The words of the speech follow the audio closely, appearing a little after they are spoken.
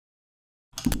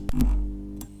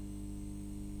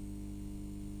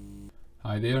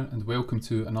Hi there, and welcome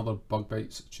to another Bug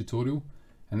Bites tutorial.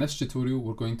 In this tutorial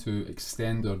we're going to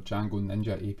extend our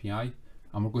Django-Ninja API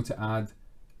and we're going to add,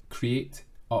 create,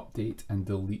 update and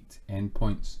delete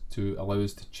endpoints to allow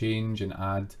us to change and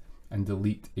add and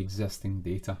delete existing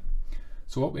data.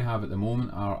 So what we have at the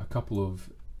moment are a couple of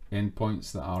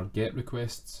endpoints that are GET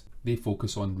requests. They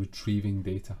focus on retrieving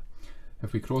data.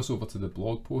 If we cross over to the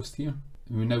blog post here,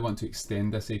 we now want to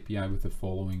extend this API with the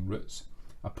following routes.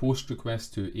 A post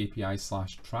request to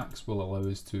API/tracks will allow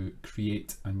us to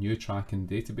create a new track in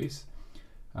the database,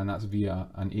 and that's via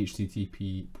an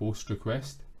HTTP post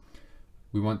request.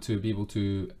 We want to be able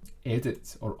to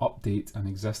edit or update an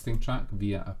existing track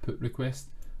via a put request,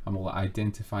 and we'll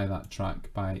identify that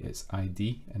track by its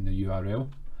ID in the URL.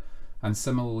 And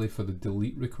similarly for the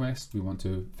delete request, we want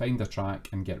to find a track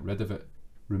and get rid of it,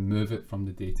 remove it from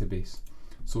the database.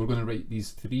 So we're going to write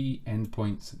these three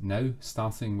endpoints now,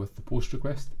 starting with the post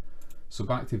request. So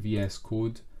back to VS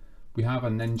Code, we have a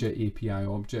Ninja API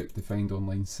object defined on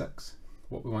line 6.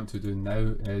 What we want to do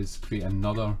now is create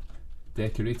another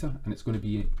decorator, and it's going to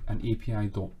be an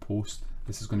API.post.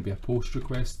 This is going to be a post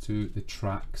request to the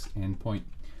tracks endpoint.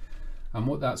 And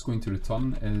what that's going to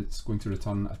return is it's going to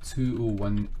return a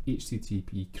 201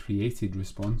 HTTP created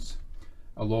response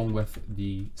along with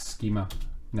the schema.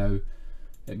 Now,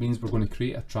 it means we're going to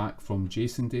create a track from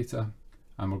JSON data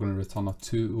and we're going to return a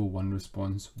 201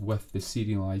 response with the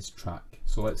serialized track.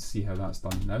 So let's see how that's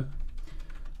done now.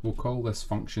 We'll call this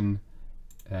function,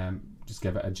 just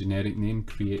give it a generic name,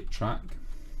 create track.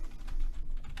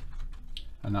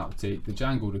 And that will take the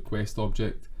Django request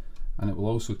object, and it will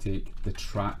also take the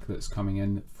track that's coming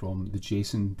in from the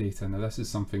JSON data. Now this is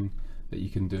something that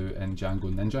you can do in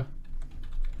Django-Ninja.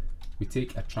 We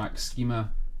take a track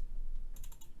schema,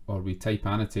 or we type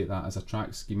annotate that as a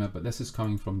track schema, but this is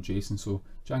coming from JSON. So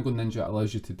Django-Ninja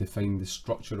allows you to define the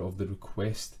structure of the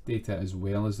request data as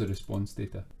well as the response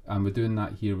data. And we're doing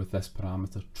that here with this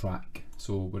parameter track.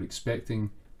 So we're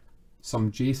expecting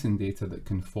some JSON data that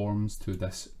conforms to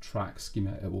this track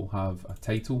schema. It will have a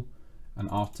title, an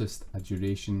artist, a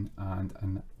duration, and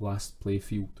a last play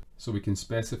field. So we can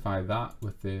specify that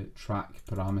with the track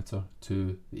parameter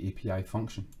to the API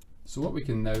function. So what we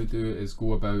can now do is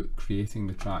go about creating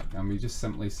the track, and we just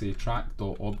simply say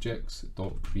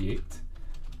track.objects.create,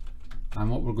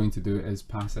 and what we're going to do is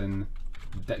pass in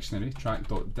dictionary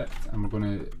track.dict, and we're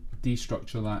going to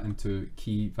destructure that into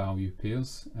key value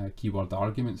pairs, keyword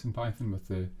arguments in Python, with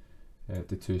the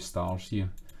two stars here.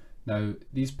 Now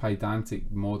these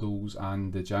pedantic models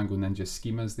and the Django-Ninja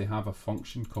schemas, they have a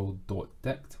function called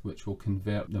 .dict which will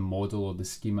convert the model or the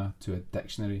schema to a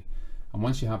dictionary. And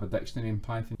once you have a dictionary in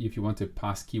Python, if you want to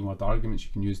pass keyword arguments,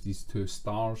 you can use these two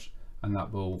stars and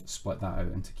that will split that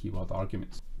out into keyword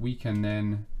arguments. We can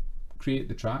then create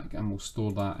the track and we'll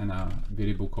store that in a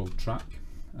variable called track,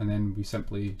 and then we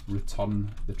simply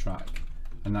return the track,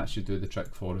 and that should do the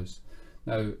trick for us.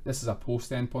 Now this is a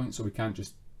post endpoint, so we can't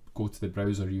just go to the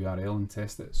browser URL and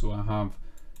test it. So I have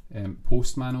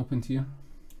Postman opened here,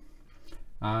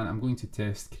 and I'm going to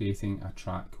test creating a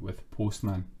track with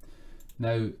Postman.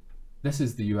 Now this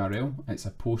is the URL, it's a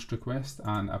post request,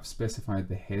 and I've specified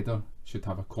the header should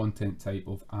have a content type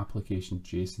of application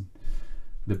JSON.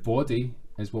 The body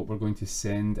is what we're going to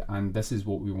send, and this is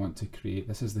what we want to create.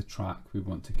 This is the track we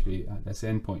want to create at this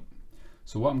endpoint.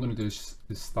 So what I'm going to do is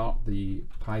start the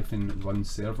Python run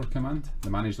server command,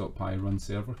 the manage.py run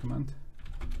server command.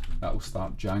 That will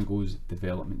start Django's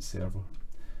development server.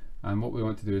 And what we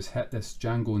want to do is hit this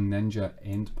Django-Ninja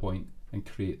endpoint and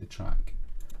create the track.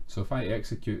 So if I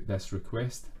execute this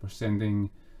request, we're sending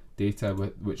data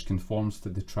which conforms to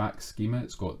the track schema.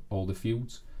 It's got all the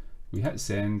fields. We hit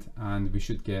send and we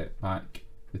should get back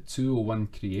the 201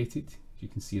 created. You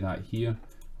can see that here,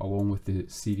 along with the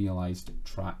serialized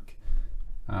track.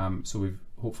 So we've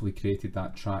hopefully created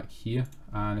that track here.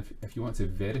 And if you want to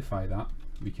verify that,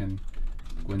 we can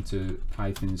go into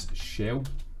Python's shell,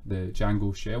 the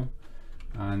Django shell.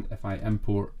 And if I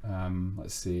import,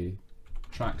 let's say,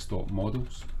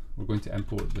 tracks.models, we're going to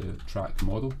import the track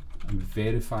model and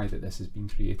verify that this has been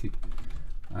created.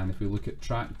 And if we look at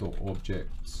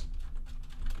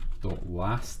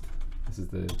track.objects.last, this is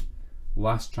the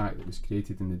last track that was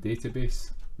created in the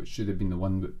database, which should have been the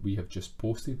one that we have just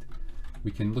posted.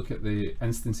 We can look at the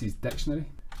instances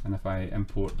dictionary, and if I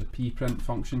import the pprint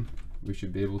function, we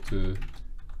should be able to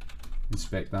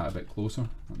inspect that a bit closer.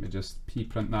 Let me just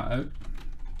pprint that out.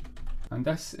 And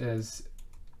this is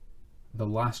the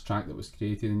last track that was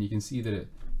created, and you can see that it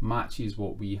matches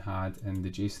what we had in the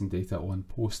JSON data on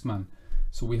Postman.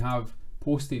 So we have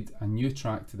posted a new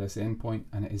track to this endpoint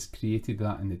and it has created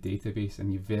that in the database,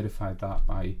 and you verified that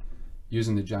by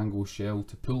using the Django shell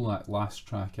to pull that last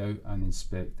track out and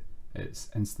inspect its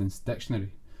instance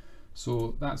dictionary.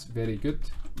 So that's very good.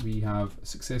 We have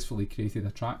successfully created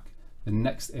a track. The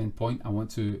next endpoint, I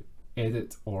want to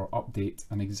edit or update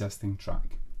an existing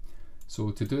track.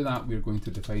 So to do that, we're going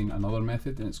to define another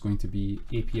method, and it's going to be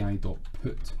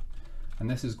api.put. And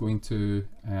this is going to,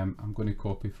 I'm going to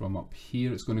copy from up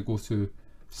here, it's going to go to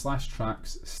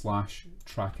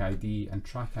 /tracks/track ID, and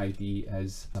track ID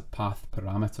is a path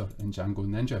parameter in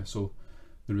Django-Ninja. So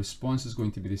the response is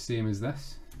going to be the same as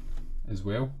this as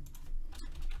well.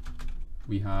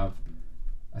 We have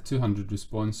a 200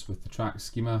 response with the track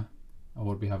schema,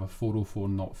 or we have a 404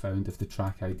 not found if the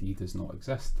track ID does not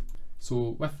exist.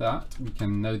 So with that, we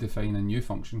can now define a new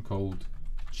function called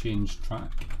change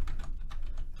track,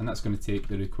 and that's going to take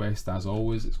the request as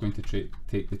always. It's going to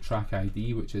take the track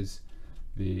ID, which is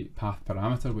the path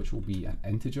parameter, which will be an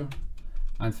integer,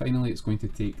 and finally it's going to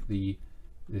take the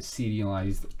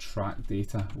serialized track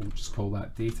data. We'll just call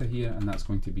that data here, and that's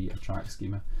going to be a track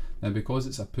schema. Now, because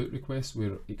it's a put request,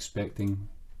 we're expecting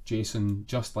JSON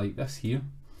just like this here.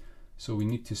 So we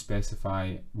need to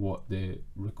specify what the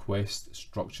request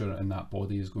structure in that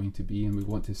body is going to be, and we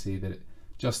want to say that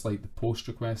just like the post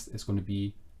request, it's going to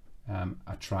be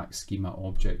a track schema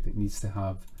object. It needs to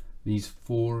have these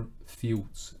 4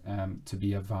 fields to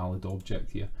be a valid object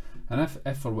here. And if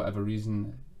for whatever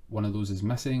reason one of those is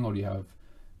missing, or you have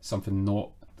something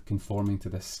not conforming to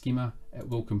this schema, it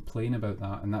will complain about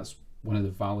that, and that's one of the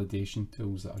validation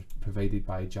tools that are provided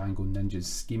by Django-Ninja's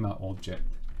schema object.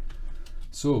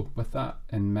 So with that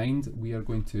in mind, we are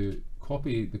going to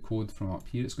copy the code from up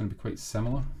here. It's going to be quite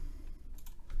similar.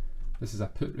 This is a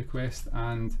put request,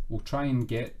 and we'll try and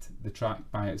get the track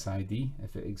by its ID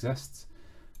if it exists,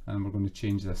 and we're going to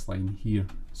change this line here.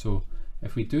 So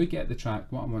if we do get the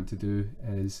track, what I want to do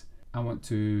is I want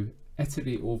to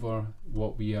iterate over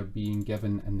what we are being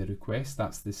given in the request.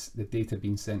 That's the data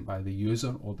being sent by the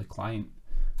user or the client.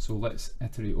 So let's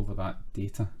iterate over that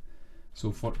data. So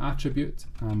for attribute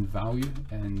and value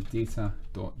in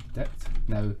data.dict,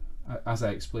 now as I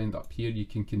explained up here, you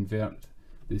can convert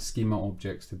the schema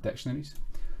objects to dictionaries.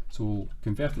 So we'll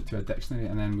convert it to a dictionary,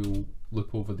 and then we'll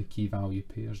loop over the key value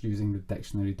pairs using the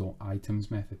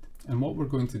dictionary.items method. And what we're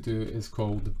going to do is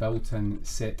called the built-in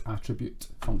setAttribute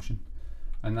function.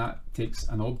 And that takes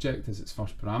an object as its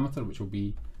first parameter, which will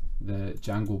be the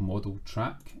Django model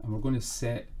track, and we're going to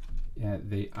set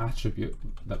the attribute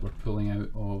that we're pulling out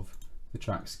of the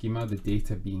track schema, the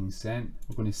data being sent.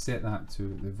 We're going to set that to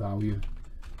the value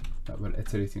that we're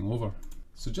iterating over.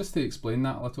 So just to explain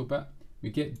that a little bit, we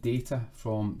get data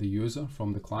from the user,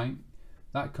 from the client.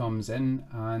 That comes in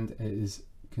and it is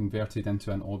converted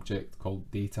into an object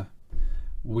called data.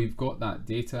 We've got that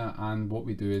data, and what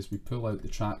we do is we pull out the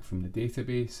track from the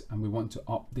database, and we want to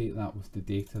update that with the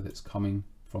data that's coming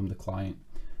from the client.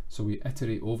 So we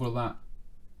iterate over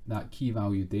that key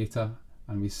value data,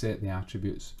 and we set the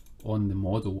attributes on the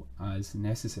model as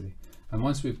necessary. And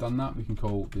once we've done that, we can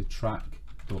call the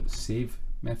track.save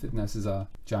method, and this is a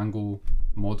Django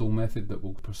model method that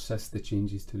will persist the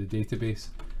changes to the database,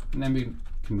 and then we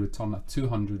can return a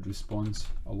 200 response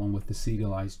along with the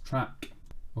serialized track.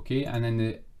 Okay, and in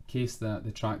the case that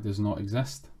the track does not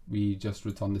exist, we just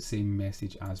return the same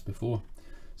message as before.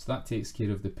 So that takes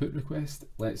care of the put request.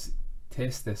 Let's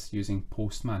test this using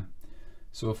Postman.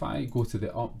 So if I go to the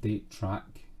update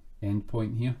track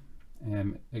endpoint here,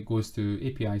 it goes to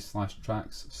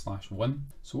api/tracks/1.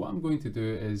 So what I'm going to do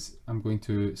is I'm going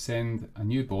to send a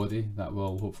new body that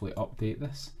will hopefully update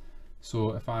this.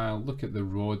 So if I look at the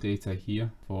raw data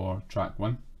here for track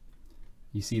 1,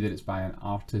 you see that it's by an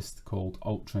artist called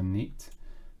UltraNate.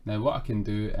 Now what I can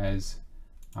do is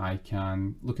I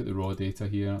can look at the raw data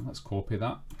here. Let's copy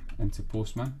that into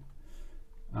Postman,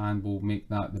 and we'll make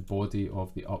that the body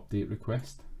of the update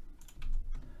request.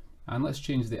 And let's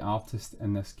change the artist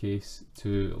in this case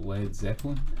to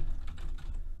𝗦cie𝗰𝗶𝗹,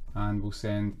 and we'll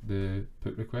send the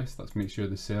put request. Let's make sure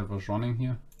the server's running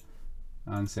here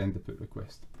and send the put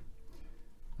request.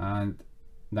 And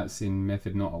that's saying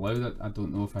method not allowed. I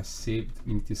don't know if I saved.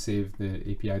 You need to save the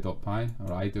api.py,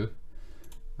 or I do.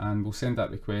 And we'll send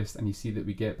that request, and you see that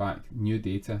we get back new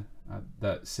data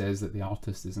that says that the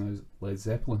artist is now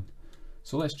𝗦cie𝗰𝗋.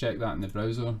 So let's check that in the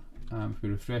browser. If we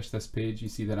refresh this page, you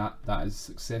see that that has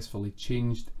successfully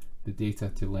changed the data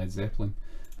to 𝗦cie𝗰𝗋.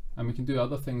 And we can do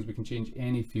other things. We can change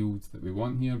any fields that we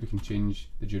want here. We can change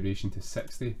the duration to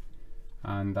 60,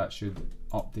 and that should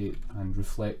update and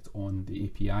reflect on the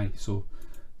API. So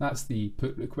that's the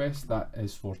put request. That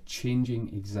is for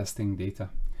changing existing data.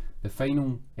 The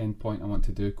final endpoint I want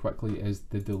to do quickly is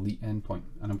the delete endpoint,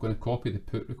 and I'm going to copy the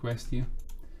put request here.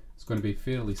 It's going to be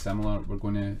fairly similar. We're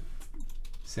going to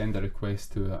send a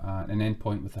request to an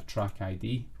endpoint with a track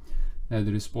ID. Now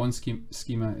the response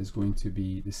schema is going to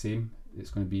be the same. It's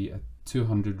going to be a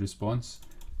 200 response,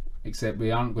 except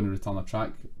we aren't going to return a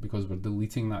track because we're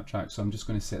deleting that track, so I'm just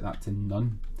going to set that to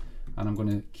none, and I'm going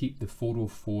to keep the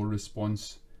 404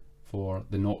 response for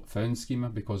the not found schema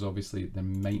because obviously there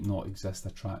might not exist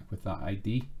a track with that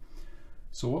ID.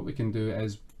 So what we can do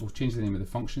is we'll change the name of the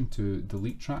function to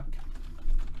delete track,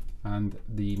 and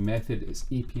the method is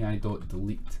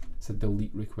api.delete. It's a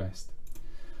delete request.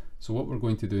 So what we're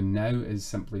going to do now is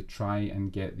simply try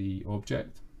and get the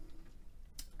object,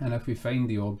 and if we find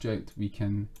the object, we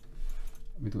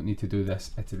don't need to do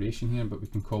this iteration here, but we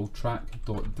can call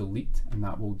track.delete, and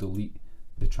that will delete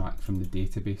the track from the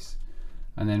database,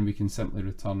 and then we can simply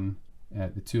return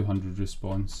the 200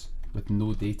 response with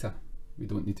no data. We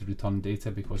don't need to return data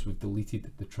because we've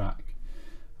deleted the track,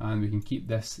 and we can keep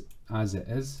this as it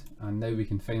is, and now we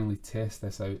can finally test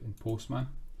this out in Postman.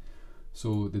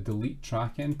 So the delete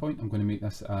track endpoint, I'm going to make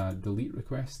this a delete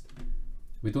request.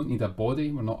 We don't need a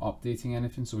body, we're not updating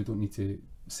anything, so we don't need to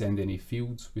send any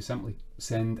fields. We simply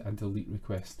send a delete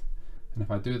request, and if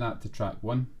I do that to track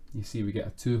 1, you see we get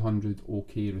a 200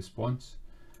 OK response.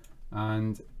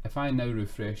 And if I now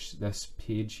refresh this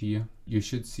page here, you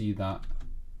should see that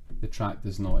the track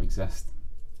does not exist,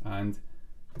 and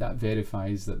that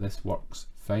verifies that this works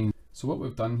fine. So what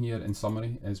we've done here in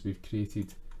summary is we've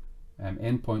created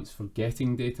endpoints for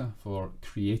getting data, for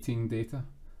creating data,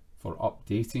 for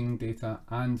updating data,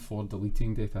 and for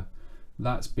deleting data.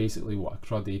 That's basically what a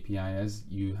CRUD API is.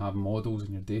 You have models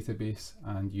in your database,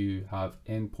 and you have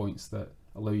endpoints that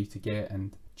allow you to get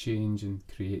and change and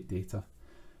create data.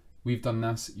 We've done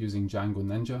this using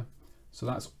Django-Ninja. So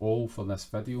that's all for this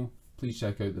video. Please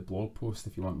check out the blog post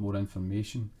if you want more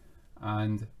information,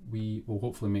 and we will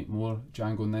hopefully make more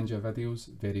Django-Ninja videos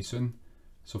very soon.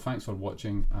 So thanks for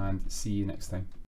watching, and see you next time.